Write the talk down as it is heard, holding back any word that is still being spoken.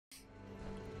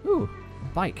Ooh,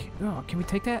 a bike. Oh, can we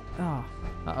take that? Oh.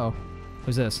 Uh-oh.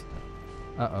 Who's this?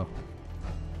 Uh-oh.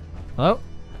 Hello?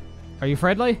 Are you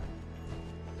friendly?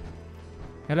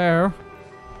 Hello?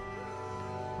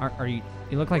 Are you...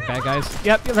 You look like bad guys.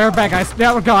 Yep, they're bad guys.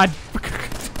 Oh, God.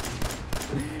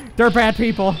 They're bad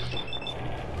people.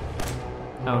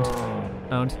 Owned.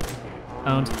 Owned.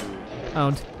 Owned.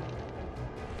 Owned.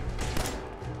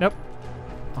 Nope.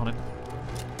 On it.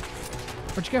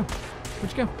 Where'd you go?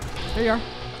 Where'd you go? There you are.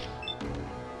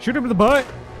 Shoot him in the butt.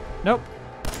 Nope.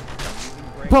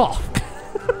 Ball.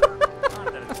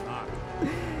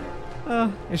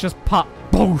 It's just pop.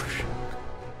 Boosh.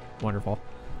 Wonderful.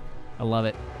 I love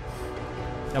it.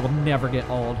 That will never get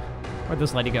old. Where'd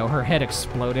this lady go? Her head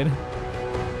exploded.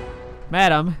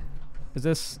 Madam, is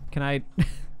this... Can I...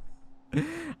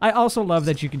 I also love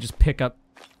that you can just pick up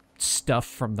stuff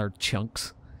from their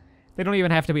chunks. They don't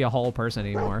even have to be a whole person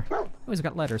anymore. Oh, he's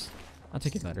got letters. I'll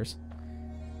take his letters.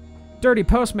 Dirty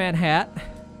Postman Hat.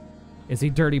 Is he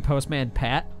Dirty Postman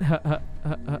Pat?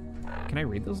 Can I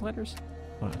read those letters?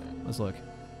 Hold on, let's look.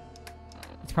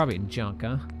 It's probably in junk,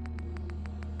 huh?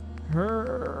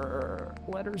 Her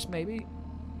letters, maybe?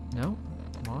 No?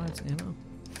 Mods, ammo.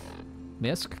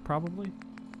 Misk, probably.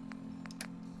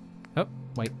 Oh,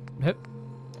 wait.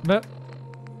 Oh.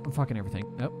 I'm fucking everything.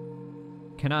 Oh.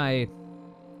 Can I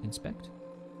inspect?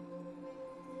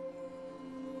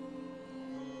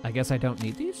 I guess I don't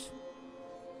need these?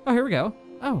 Oh, here we go.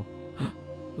 Oh.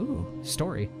 Ooh,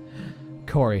 story.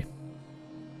 Corey,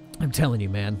 I'm telling you,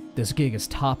 man, this gig is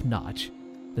top notch.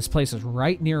 This place is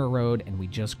right near a road, and we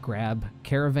just grab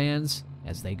caravans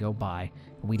as they go by.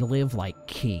 And we live like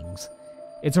kings.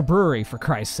 It's a brewery, for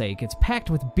Christ's sake. It's packed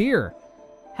with beer.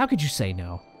 How could you say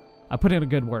no? I put in a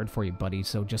good word for you, buddy,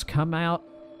 so just come out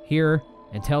here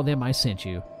and tell them I sent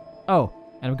you. Oh,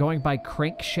 and I'm going by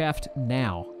Crankshaft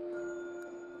now.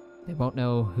 They won't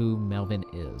know who Melvin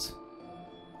is.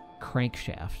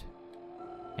 Crankshaft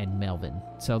and Melvin.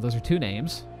 So those are two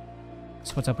names.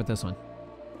 So what's up with this one?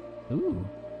 Ooh.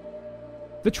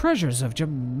 The Treasures of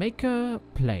Jamaica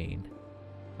Plain.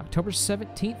 October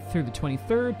 17th through the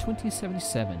 23rd,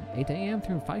 2077. 8 a.m.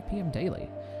 through 5 p.m. daily.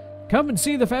 Come and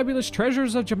see the fabulous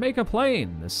Treasures of Jamaica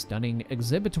Plain. This stunning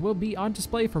exhibit will be on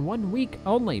display for 1 week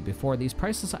only before these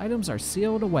priceless items are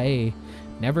sealed away,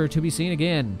 never to be seen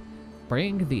again.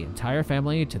 Bring the entire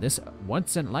family to this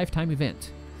once-in-a-lifetime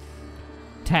event.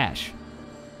 Tash.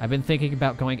 I've been thinking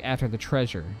about going after the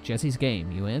treasure. Jesse's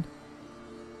game. You in?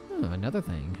 Oh, another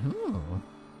thing. Oh,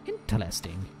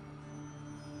 interesting.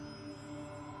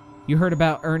 You heard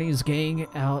about Ernie's gang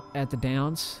out at the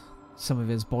Downs? Some of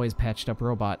his boys patched up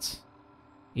robots.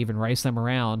 Even race them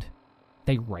around.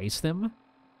 They race them?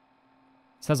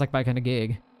 Sounds like my kind of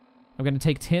gig. I'm going to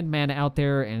take 10 men out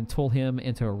there and tool him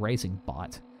into a racing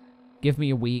bot. Give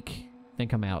me a week,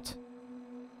 think I'm out.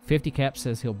 50 Cap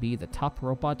says he'll be the top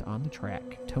robot on the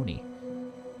track. Tony.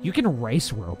 You can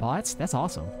race robots? That's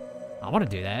awesome. I want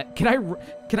to do that.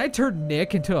 Can I turn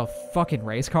Nick into a fucking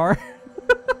race car?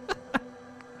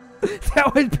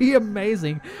 That would be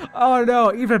amazing. Oh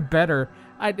no, even better.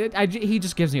 He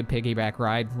just gives me a piggyback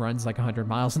ride, runs like 100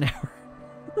 miles an hour.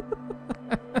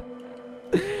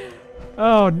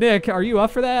 Oh, Nick, are you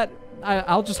up for that?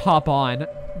 I'll just hop on.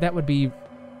 That would be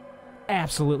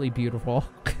absolutely beautiful.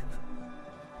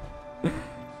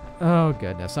 Oh,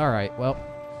 goodness. All right, well,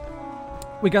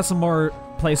 we got some more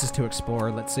places to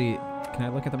explore. Let's see. Can I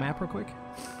look at the map real quick?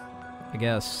 I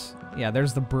guess. Yeah,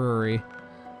 there's the brewery.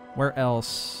 Where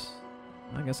else?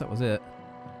 I guess that was it.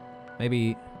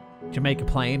 Maybe Jamaica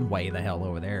Plain, way the hell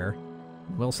over there.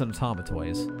 Wilson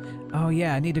Automatoys. Oh,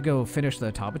 yeah, I need to go finish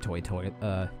the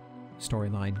Automatoy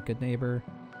storyline. Good Neighbor.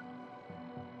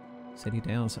 City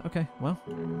Downs. Okay, well,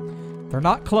 they're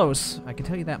not close. I can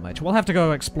tell you that much. We'll have to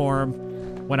go explore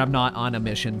them when I'm not on a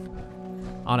mission.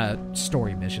 On a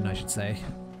story mission, I should say.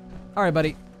 All right,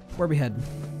 buddy. Where we heading?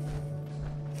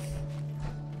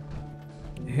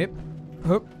 Hip.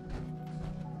 Hoop.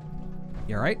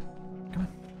 You all right? Come on.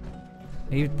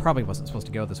 He probably wasn't supposed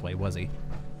to go this way, was he?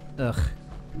 Ugh.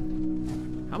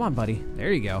 Come on, buddy.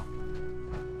 There you go.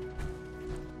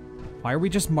 Why are we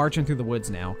just marching through the woods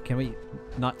now? Can we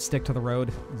not stick to the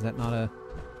road? Is that not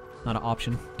an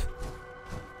option?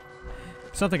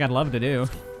 Something I'd love to do.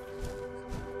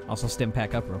 Also stim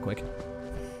pack up real quick.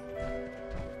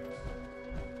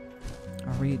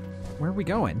 Where are we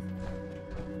going?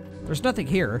 There's nothing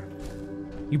here.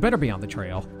 You better be on the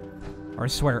trail. Or I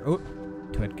swear, oh,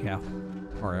 to a cow.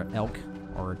 Or an elk.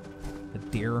 Or a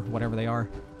deer, whatever they are.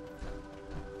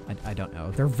 I don't know.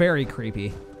 They're very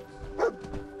creepy.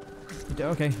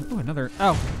 Okay. Oh, another.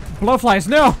 Oh, blowflies!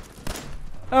 No!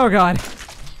 Oh God.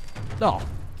 Oh.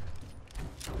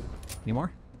 Any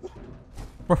more?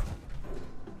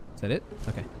 Is that it?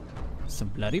 Okay. Some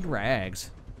bloodied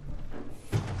rags.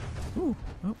 Ooh.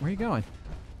 Oh, where are you going?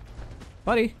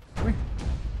 Buddy, where?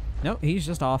 No, he's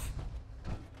just off.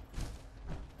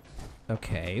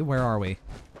 Okay, where are we?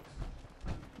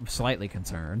 I'm slightly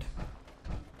concerned.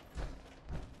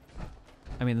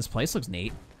 I mean, this place looks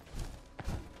neat.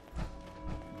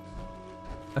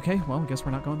 Okay, well, I guess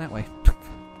we're not going that way.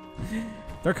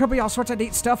 There could be all sorts of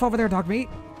neat stuff over there, dog meat.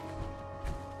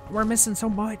 We're missing so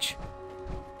much.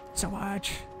 So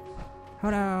much. Oh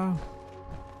no.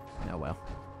 Oh well.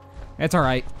 It's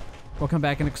alright. We'll come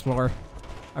back and explore.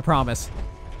 I promise.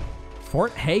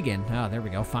 Fort Hagen. Oh, there we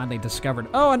go. Finally discovered.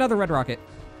 Oh, another red rocket.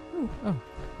 Ooh, oh,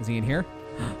 is he in here?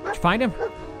 Did you find him?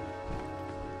 What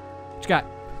you got?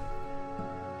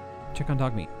 Check on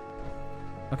dog meat.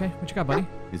 Okay, what you got, buddy?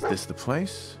 Is this the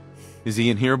place? Is he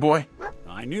in here, boy?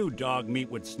 I knew dog meat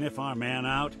would sniff our man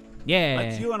out. Yeah.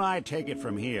 Let's you and I take it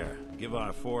from here. Give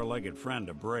our four-legged friend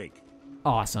a break.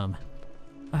 Awesome.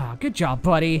 Oh, good job,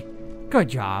 buddy. Good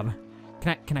job.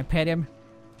 Can I pet him?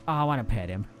 Oh, I want to pet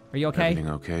him. Are you okay?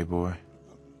 Everything okay, boy?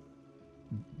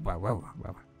 Whoa.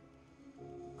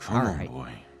 Come All on, right.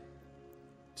 boy.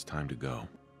 It's time to go.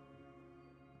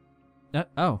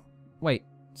 Oh, wait.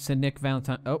 Send Nick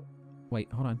Valentine. Oh,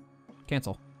 wait, hold on.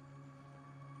 Cancel.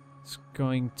 It's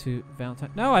going to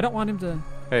Valentine. No, I don't want him to.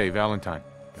 Hey, Valentine.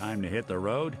 Time to hit the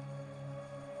road?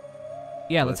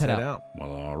 Yeah, let's head out.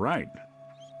 Well, all right.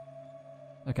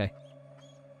 Okay.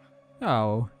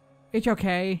 Oh, it's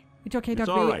okay. It's okay, It's Dog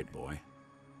all Meat. right, boy.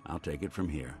 I'll take it from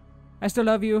here. I still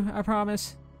love you, I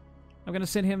promise. I'm gonna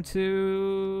send him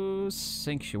to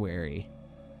Sanctuary.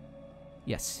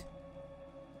 Yes.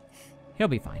 He'll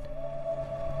be fine.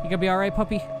 You gonna be alright,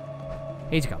 puppy?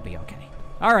 He's gonna be okay.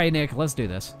 Alright, Nick, let's do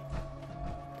this.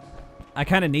 I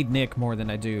kinda need Nick more than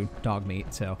I do dog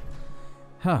meat, so.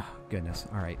 Oh, goodness.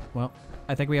 Alright, well,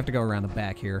 I think we have to go around the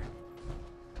back here.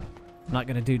 I'm not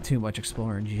gonna do too much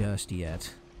exploring just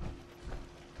yet.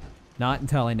 Not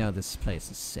until I know this place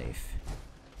is safe.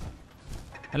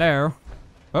 Hello?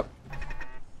 Oh.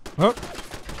 Oh.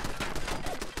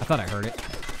 I thought I heard it.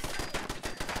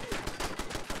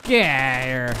 Get out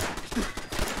here.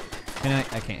 And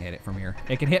I can't hit it from here.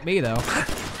 It can hit me, though.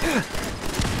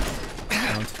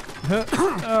 Don't.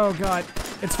 Oh, God.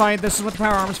 It's fine. This is what the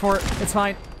power armor's for. It's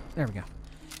fine. There we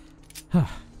go.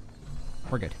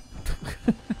 We're good.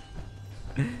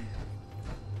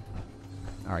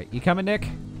 Alright, you coming, Nick?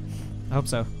 I hope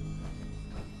so.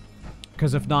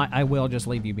 Because if not, I will just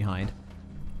leave you behind.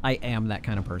 I am that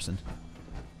kind of person.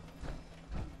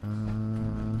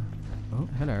 Oh,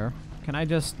 hello. Can I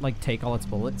just, like, take all its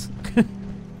bullets?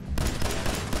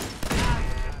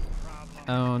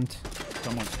 Owned.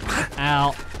 Someone.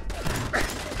 Ow.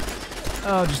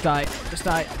 Oh, just die. Just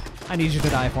die. I need you to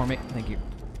die for me. Thank you.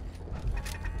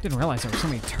 Didn't realize there were so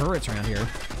many turrets around here.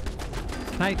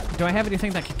 Do I have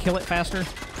anything that could kill it faster?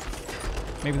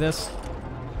 Maybe this?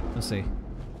 Let's see.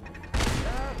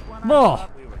 Oh!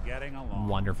 We were getting along.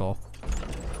 Wonderful.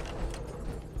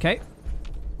 Okay.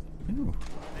 Ooh.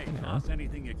 Hey, toss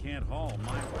anything you can't haul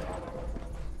my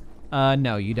way.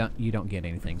 No, you don't get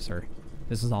anything, sir.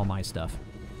 This is all my stuff.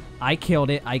 I killed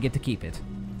it, I get to keep it.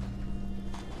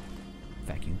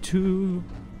 Vacuum tube.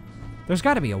 There's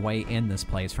gotta be a way in this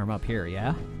place from up here,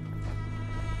 yeah?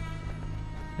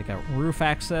 Like a roof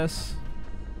access,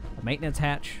 a maintenance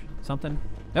hatch, something.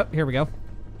 Oh, here we go.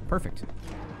 Perfect.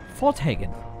 Fort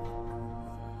Hagen.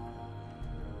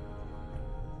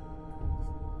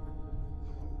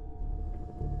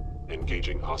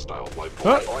 Engaging hostile life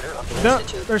Oh, form. no,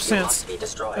 there's sense.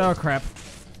 Oh, crap.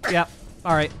 Yep.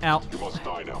 Alright, out. You must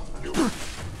die now. You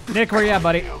Nick, where you at,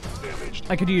 buddy? health damaged.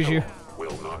 I could use you.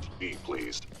 Will not be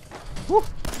pleased. Woo.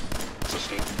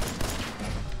 Sustain.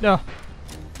 No.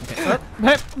 Okay.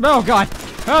 Hey, oh, God.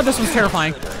 Oh, this was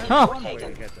terrifying. Oh.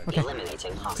 Okay.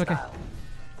 It's okay.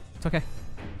 It's okay.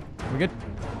 We good?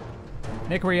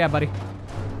 Nick, where you at, buddy?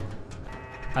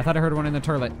 I thought I heard one in the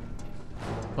toilet.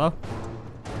 Hello?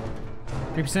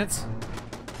 3%?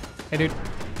 Hey, dude.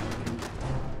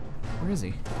 Where is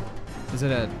he? Is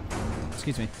it a...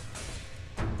 Excuse me.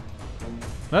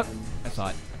 Oh, I saw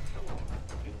it.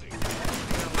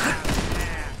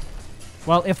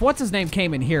 Well, if what's-his-name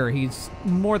came in here, he's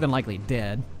more than likely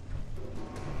dead.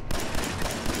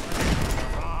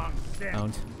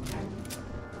 Owned.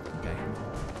 Okay.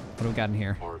 What do we got in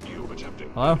here? Are you attempting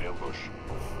Hello? an ambush?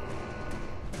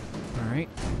 Alright.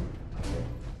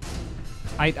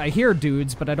 I hear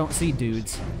dudes, but I don't see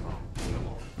dudes.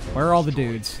 Where are all the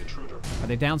dudes? Intruder. Are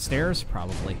they downstairs?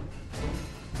 Probably.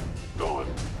 Gone.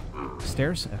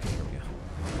 Stairs? Okay, here we go.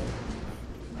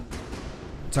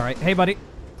 It's alright. Hey, buddy.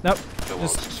 Nope.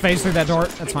 Just phase through that door.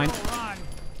 That's fine.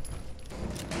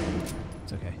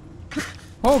 It's okay.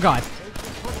 Oh god.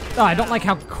 Oh, I don't like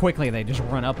how quickly they just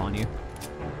run up on you.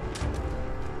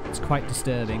 It's quite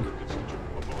disturbing.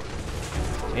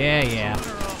 Yeah, yeah.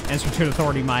 Institute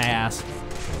Authority my ass.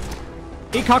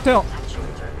 Eat cocktail!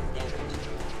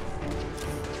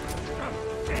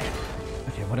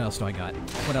 Okay, what else do I got?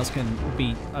 What else can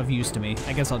be of use to me?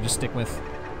 I guess I'll just stick with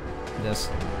this.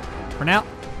 For now.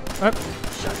 Oh.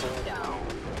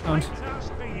 Owned.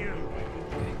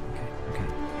 Okay.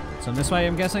 So this way,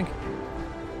 I'm guessing?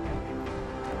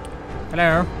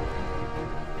 Hello?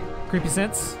 Creepy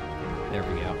sense? There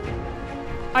we go.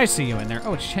 I see you in there.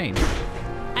 Oh, it's changed.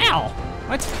 Ow!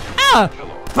 What? Ah!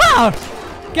 Ah!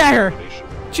 Get her!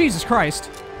 Jesus Christ.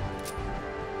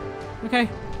 Okay.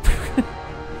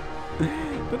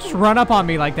 Don't just run up on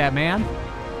me like that, man.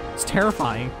 It's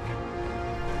terrifying.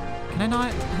 Can I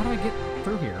not? How do I get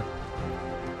through here?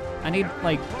 I need,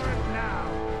 like...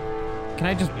 Can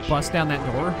I just bust down that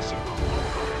door?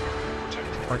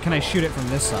 Or can I shoot it from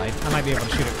this side? I might be able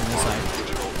to shoot it from this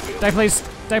side. Die, please.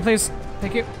 Die, please.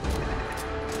 Thank you.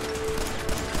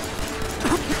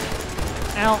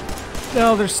 Ow.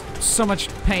 No, there's so much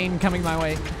pain coming my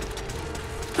way.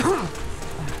 I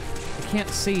can't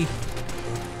see.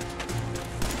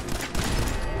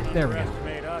 There we go.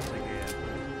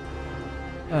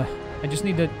 I just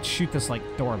need to shoot this, like,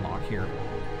 door lock here.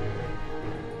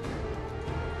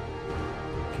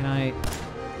 Can I...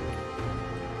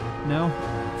 No?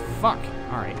 Fuck.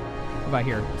 Alright. What about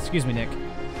here? Excuse me, Nick.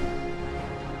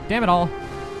 Damn it all.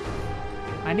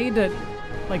 I need to,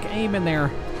 like, aim in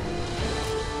there.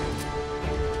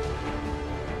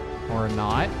 Or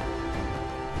not.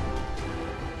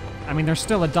 I mean, there's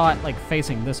still a dot, like,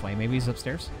 facing this way. Maybe he's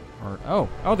upstairs? Or, oh.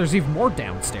 Oh, there's even more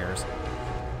downstairs.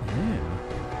 Ew.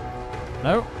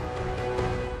 No.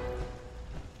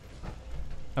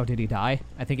 Oh, did he die?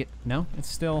 I think it... No? It's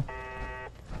still...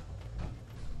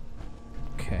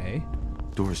 Okay.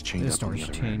 Door's chained This up on the door's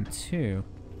other chained end. too.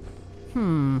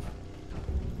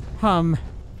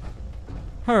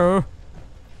 Oh.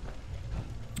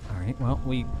 Alright, well,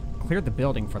 we cleared the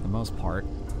building for the most part.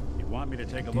 You want me to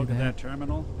take a look at that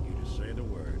terminal? You just say the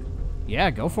word. Yeah,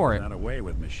 go for it. Not away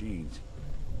with machines.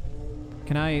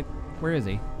 Can I... Where is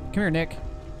he? Come here, Nick.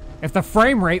 If the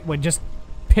frame rate would just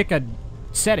pick a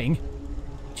setting.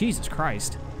 Jesus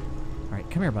Christ. Alright,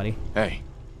 come here, buddy. Hey.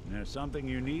 There's something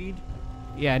you need?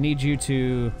 Yeah, I need you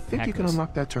to Think you can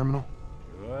unlock that terminal?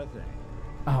 Sure thing.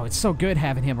 Oh, it's so good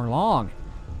having him along.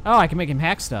 Oh, I can make him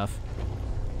hack stuff.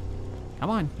 Come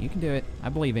on, you can do it. I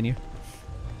believe in you.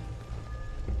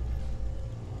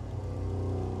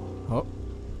 Oh.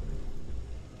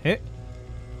 Hit.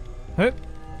 Hit.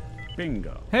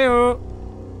 Bingo. Hey-oh.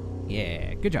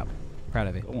 Yeah, good job. Proud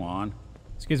of you. Go on.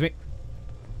 Excuse me.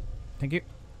 Thank you.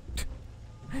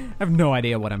 I have no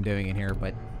idea what I'm doing in here,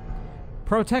 but...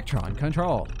 Protectron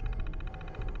control.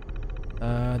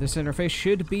 This interface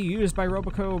should be used by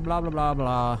Roboco, blah, blah, blah,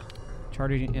 blah.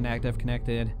 Charging inactive,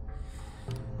 connected.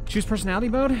 Choose personality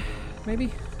mode,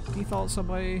 maybe? Default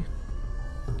subway.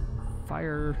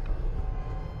 Fire.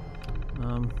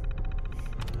 I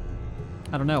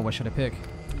don't know, what should I pick?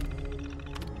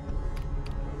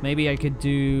 Maybe I could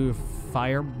do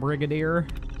Fire Brigadier?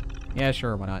 Yeah,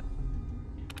 sure, why not?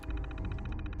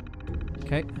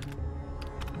 Okay.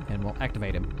 And we'll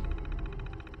activate him.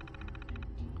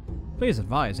 Please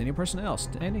advise any personnel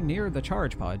standing near the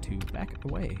charge pod to back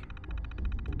away.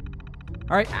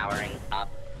 Alright. Powering up.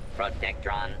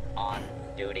 Protectron on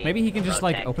duty. Maybe he can just,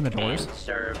 like, open the doors.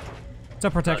 Serve. What's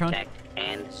up, Protectron? Protect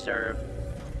and serve.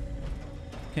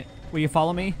 Will you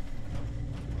follow me?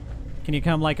 Can you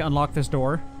come, like, unlock this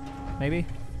door? Maybe?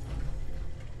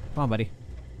 Come on, buddy.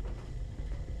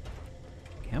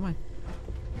 Come on.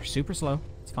 You're super slow.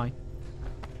 It's fine.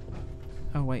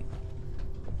 Oh, wait.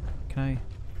 Can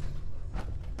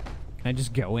I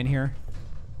just go in here?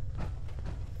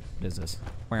 What is this?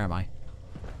 Where am I?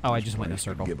 Oh, I just went in a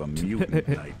circle. Give a mutant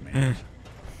nightmares.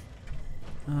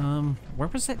 Where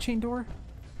was that chain door?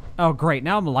 Oh, great.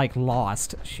 Now I'm, like,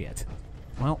 lost. Shit.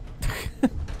 Well.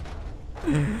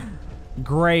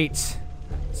 Great.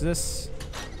 Is this...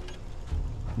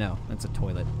 No, that's a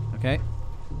toilet. Okay.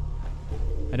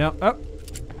 I don't... Oh!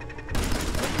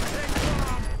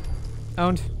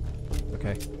 Owned.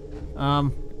 Okay.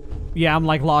 Yeah, I'm,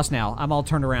 like, lost now. I'm all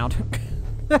turned around.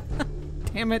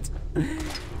 Damn it.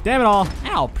 Damn it all.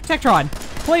 Ow, Protectron.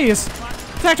 Please.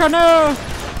 Protectron, no!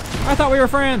 I thought we were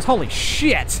friends. Holy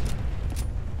shit.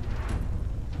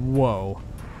 Whoa.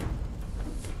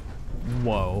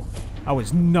 Whoa. I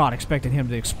was not expecting him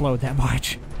to explode that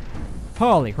much.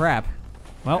 Holy crap.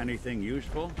 Well, Anything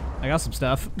useful? I got some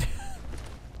stuff.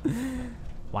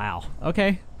 Wow.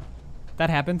 Okay. That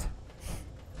happened.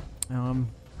 God,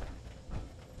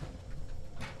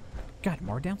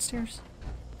 more downstairs?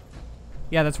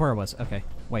 Yeah, that's where it was. Okay.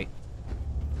 Wait.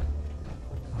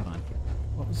 Hold on.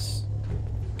 What was...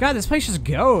 God, this place just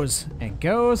goes and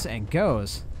goes and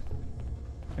goes.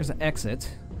 There's an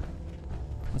exit.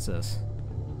 What's this?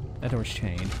 That door's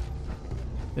chained.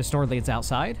 This door leads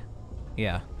outside?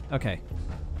 Yeah. Okay.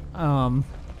 Okay.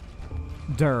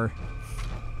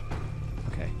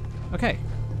 Okay.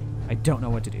 I don't know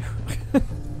what to do. I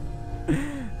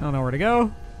don't know where to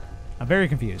go. I'm very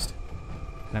confused.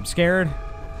 And I'm scared.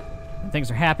 And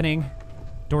things are happening.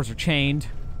 Doors are chained.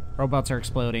 Robots are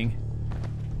exploding.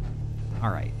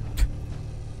 Alright.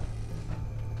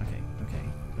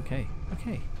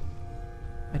 Okay.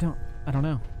 I don't know. I don't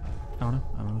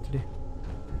know what to do.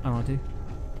 I don't know what to do.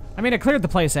 I mean, I cleared the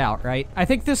place out, right? I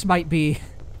think this might be...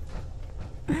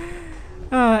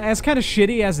 as kind of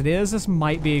shitty as it is, this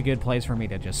might be a good place for me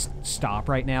to just stop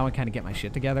right now and kind of get my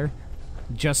shit together.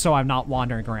 Just so I'm not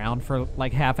wandering around for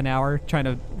like half an hour trying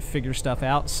to figure stuff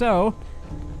out. So,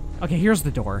 okay, here's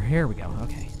the door. Here we go.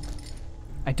 Okay.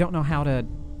 I don't know how to...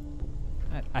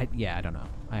 yeah, I don't know.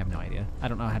 I have no idea. I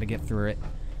don't know how to get through it.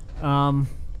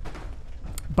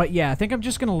 But yeah, I think I'm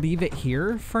just going to leave it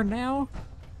here for now.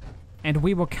 And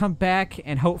we will come back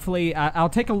and hopefully I'll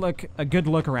take a good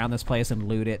look around this place and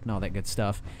loot it and all that good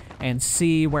stuff and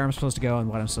see where I'm supposed to go and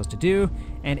what I'm supposed to do,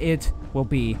 and it will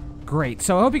be great.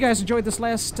 So I hope you guys enjoyed this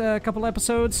last couple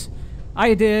episodes.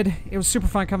 I did. It was super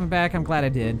fun coming back. I'm glad I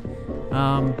did.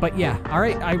 But yeah, all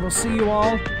right. I will see you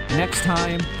all next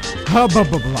time.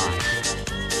 Bye-bye.